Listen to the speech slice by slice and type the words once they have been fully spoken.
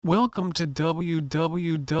Welcome to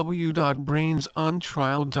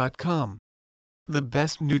www.brainsontrial.com. The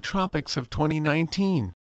best nootropics of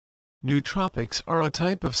 2019. Nootropics are a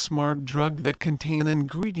type of smart drug that contain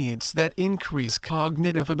ingredients that increase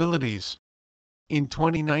cognitive abilities. In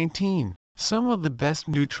 2019, some of the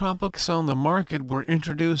best nootropics on the market were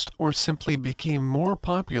introduced or simply became more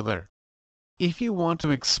popular. If you want to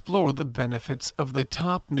explore the benefits of the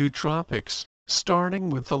top nootropics, starting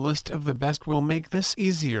with the list of the best will make this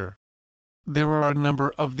easier. There are a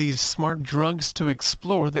number of these smart drugs to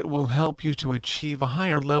explore that will help you to achieve a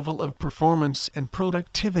higher level of performance and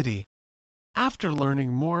productivity. After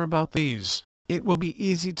learning more about these, it will be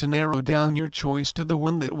easy to narrow down your choice to the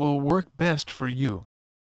one that will work best for you.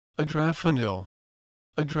 Adrafinil.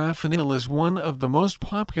 Adrafinil is one of the most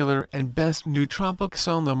popular and best nootropics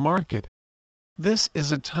on the market. This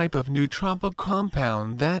is a type of nootropic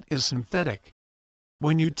compound that is synthetic.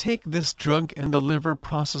 When you take this drug and the liver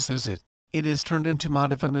processes it, it is turned into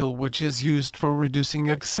modafinil, which is used for reducing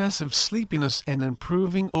excessive sleepiness and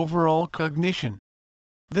improving overall cognition.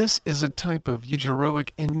 This is a type of eugeroic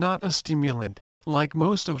and not a stimulant, like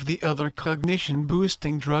most of the other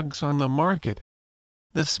cognition-boosting drugs on the market.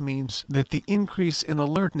 This means that the increase in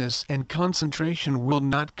alertness and concentration will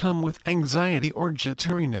not come with anxiety or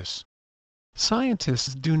jitteriness.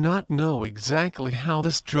 Scientists do not know exactly how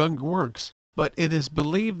this drug works, but it is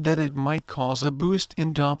believed that it might cause a boost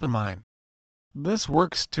in dopamine. This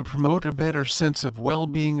works to promote a better sense of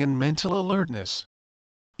well-being and mental alertness.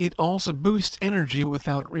 It also boosts energy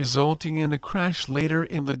without resulting in a crash later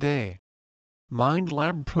in the day.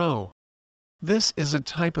 MindLab Pro. This is a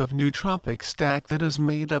type of nootropic stack that is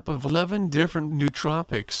made up of 11 different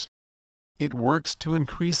nootropics. It works to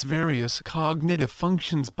increase various cognitive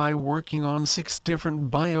functions by working on 6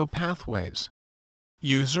 different biopathways.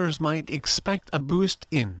 Users might expect a boost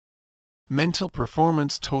in mental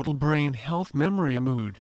performance, total brain health, memory, and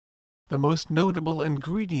mood. The most notable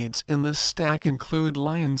ingredients in this stack include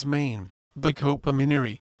lion's mane,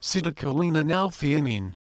 bacopamineri, citicoline, and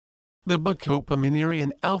L-theanine. The bacopamineri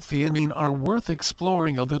and L-theanine are worth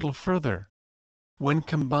exploring a little further. When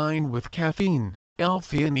combined with caffeine,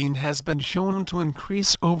 L-theanine has been shown to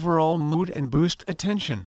increase overall mood and boost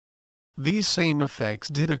attention. These same effects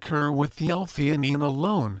did occur with the L-theanine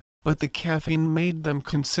alone, but the caffeine made them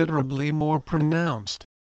considerably more pronounced.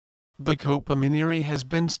 Bacopamineri has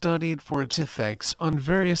been studied for its effects on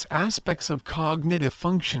various aspects of cognitive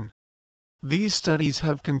function. These studies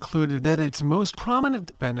have concluded that its most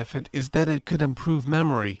prominent benefit is that it could improve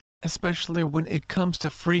memory, especially when it comes to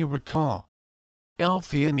free recall.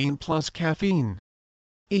 L-theanine plus caffeine.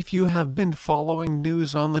 If you have been following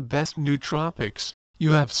news on the best nootropics,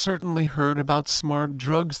 you have certainly heard about smart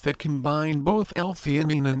drugs that combine both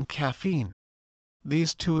L-theanine and caffeine.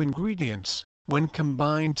 These two ingredients, when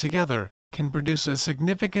combined together, can produce a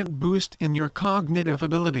significant boost in your cognitive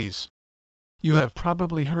abilities. You have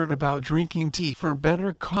probably heard about drinking tea for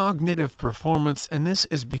better cognitive performance, and this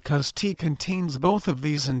is because tea contains both of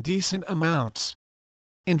these in decent amounts.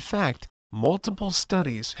 In fact, multiple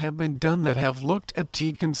studies have been done that have looked at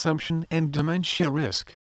tea consumption and dementia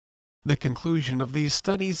risk. The conclusion of these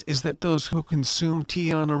studies is that those who consume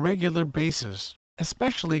tea on a regular basis,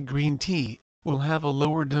 especially green tea, will have a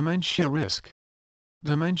lower dementia risk.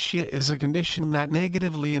 Dementia is a condition that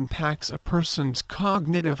negatively impacts a person's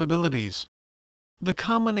cognitive abilities. The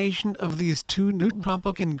combination of these two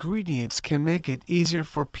nootropic ingredients can make it easier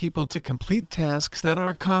for people to complete tasks that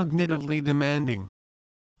are cognitively demanding.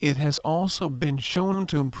 It has also been shown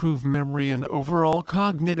to improve memory and overall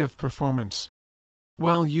cognitive performance.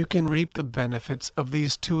 While you can reap the benefits of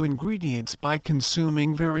these two ingredients by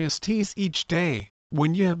consuming various teas each day,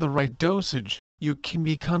 when you have the right dosage, you can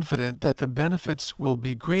be confident that the benefits will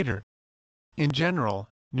be greater. In general,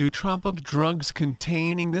 nootropic drugs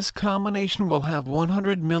containing this combination will have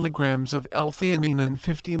 100 mg of L-theanine and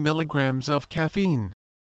 50 mg of caffeine.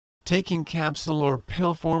 Taking capsule or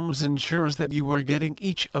pill forms ensures that you are getting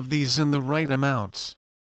each of these in the right amounts.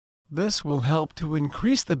 This will help to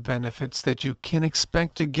increase the benefits that you can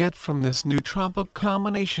expect to get from this nootropic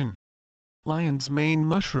combination. Lion's mane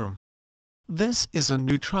mushroom. This is a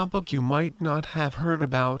nootropic you might not have heard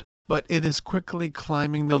about, but it is quickly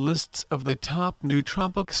climbing the lists of the top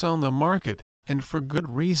nootropics on the market, and for good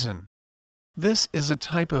reason. This is a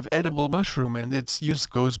type of edible mushroom and its use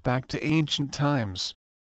goes back to ancient times.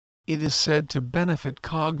 It is said to benefit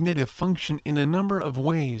cognitive function in a number of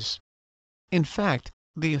ways. In fact,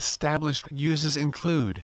 the established uses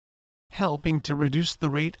include helping to reduce the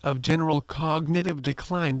rate of general cognitive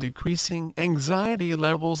decline, decreasing anxiety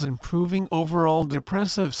levels, improving overall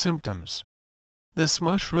depressive symptoms, This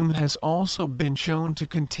mushroom has also been shown to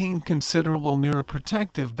contain considerable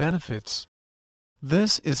neuroprotective benefits.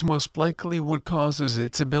 This is most likely what causes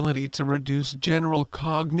its ability to reduce general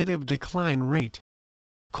cognitive decline rate.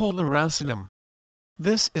 Chloracetam.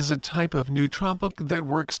 This is a type of nootropic that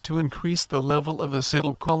works to increase the level of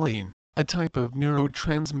acetylcholine, a type of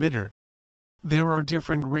neurotransmitter. There are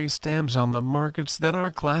different racetams on the markets that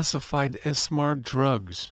are classified as smart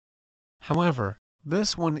drugs. However,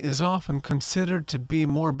 this one is often considered to be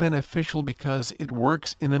more beneficial because it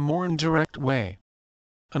works in a more indirect way.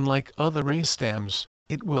 Unlike other racetams,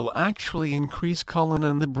 it will actually increase choline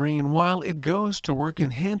in the brain while it goes to work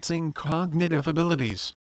enhancing cognitive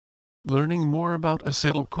abilities. Learning more about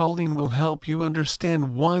acetylcholine will help you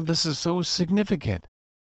understand why this is so significant.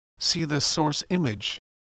 See the source image.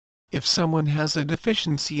 If someone has a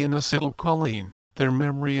deficiency in acetylcholine, their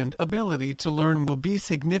memory and ability to learn will be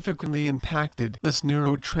significantly impacted. This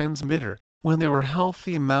neurotransmitter, when there are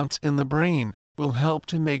healthy amounts in the brain, will help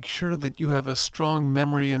to make sure that you have a strong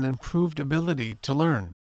memory and improved ability to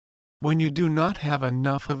learn. When you do not have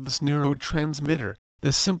enough of this neurotransmitter,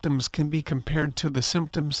 the symptoms can be compared to the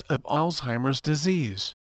symptoms of Alzheimer's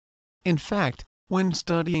disease. In fact, when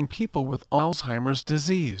studying people with Alzheimer's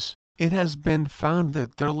disease, it has been found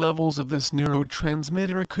that their levels of this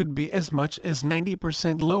neurotransmitter could be as much as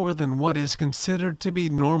 90% lower than what is considered to be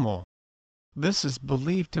normal. This is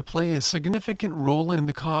believed to play a significant role in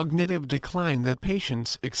the cognitive decline that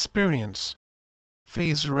patients experience.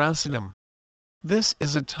 Phaseracetam. This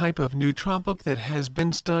is a type of nootropic that has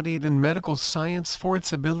been studied in medical science for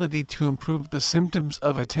its ability to improve the symptoms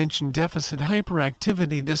of attention deficit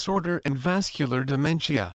hyperactivity disorder and vascular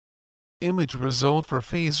dementia. Image result for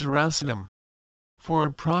phaseracetam. For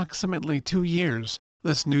approximately 2 years,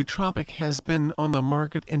 this nootropic has been on the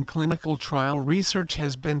market and clinical trial research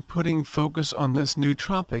has been putting focus on this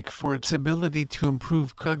nootropic for its ability to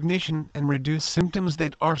improve cognition and reduce symptoms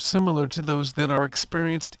that are similar to those that are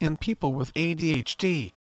experienced in people with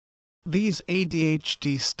ADHD. These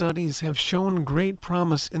ADHD studies have shown great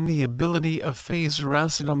promise in the ability of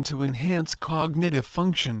phaseracetam to enhance cognitive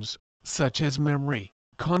functions, such as memory,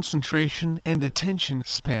 concentration and attention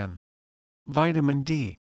span. Vitamin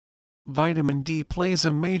D. Vitamin D plays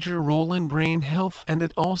a major role in brain health and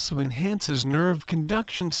it also enhances nerve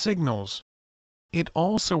conduction signals. It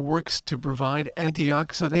also works to provide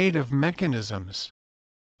antioxidative mechanisms.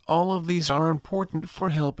 All of these are important for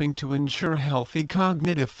helping to ensure healthy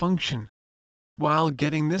cognitive function. While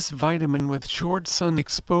getting this vitamin with short sun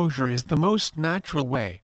exposure is the most natural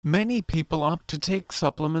way, many people opt to take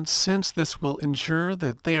supplements since this will ensure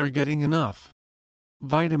that they are getting enough.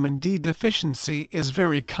 Vitamin D deficiency is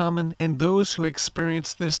very common and those who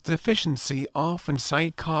experience this deficiency often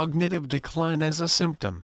cite cognitive decline as a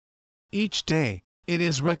symptom. Each day, it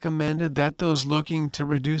is recommended that those looking to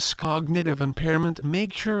reduce cognitive impairment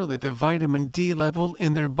make sure that the vitamin D level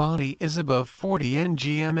in their body is above 40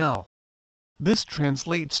 ng/ml. This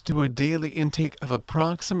translates to a daily intake of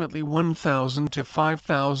approximately 1,000 to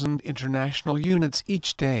 5,000 international units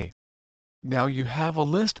each day. Now you have a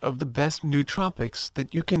list of the best nootropics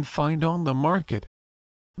that you can find on the market.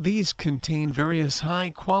 These contain various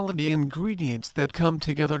high-quality ingredients that come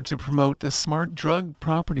together to promote the smart drug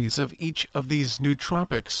properties of each of these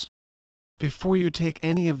nootropics. Before you take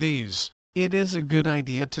any of these, it is a good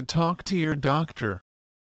idea to talk to your doctor.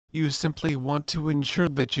 You simply want to ensure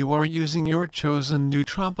that you are using your chosen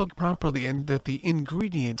nootropic properly and that the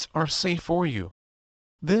ingredients are safe for you.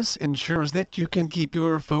 This ensures that you can keep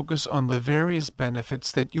your focus on the various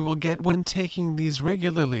benefits that you will get when taking these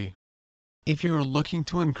regularly. If you're looking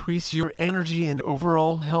to increase your energy and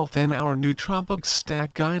overall health, then our Nootropics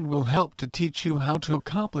Stack Guide will help to teach you how to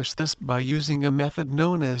accomplish this by using a method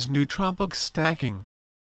known as nootropic stacking.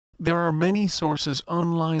 There are many sources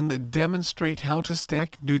online that demonstrate how to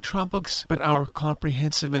stack nootropics, but our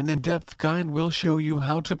comprehensive and in-depth guide will show you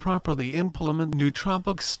how to properly implement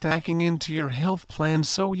nootropic stacking into your health plan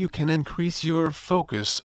so you can increase your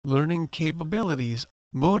focus, learning capabilities,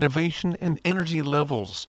 motivation and energy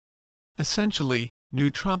levels. Essentially,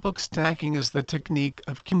 nootropic stacking is the technique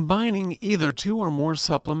of combining either 2 or more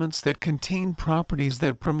supplements that contain properties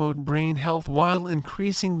that promote brain health while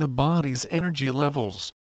increasing the body's energy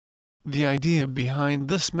levels. The idea behind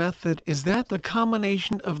this method is that the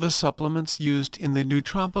combination of the supplements used in the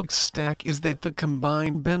nootropics stack is that the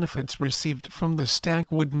combined benefits received from the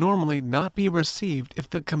stack would normally not be received if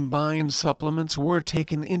the combined supplements were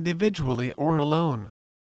taken individually or alone.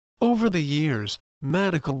 Over the years,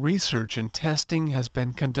 Medical research and testing has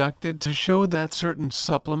been conducted to show that certain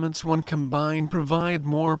supplements when combined provide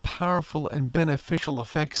more powerful and beneficial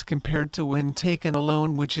effects compared to when taken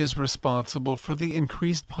alone, which is responsible for the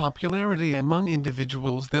increased popularity among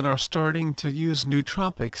individuals that are starting to use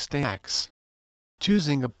nootropic stacks.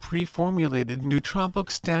 Choosing a pre-formulated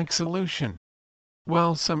nootropic stack solution.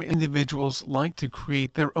 While some individuals like to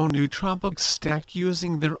create their own nootropic stack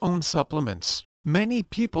using their own supplements, many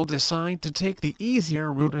people decide to take the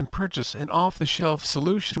easier route and purchase an off-the-shelf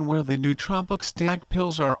solution where the nootropic stack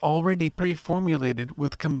pills are already pre-formulated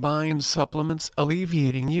with combined supplements,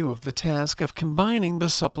 alleviating you of the task of combining the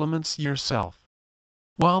supplements yourself.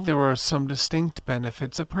 While there are some distinct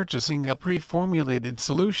benefits of purchasing a pre-formulated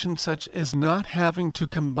solution, such as not having to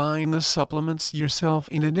combine the supplements yourself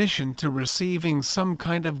in addition to receiving some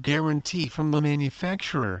kind of guarantee from the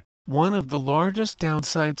manufacturer, one of the largest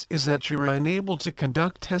downsides is that you're unable to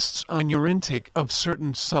conduct tests on your intake of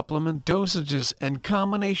certain supplement dosages and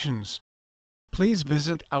combinations. Please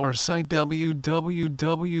visit our site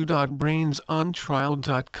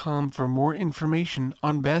www.brainsontrial.com for more information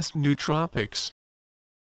on best nootropics.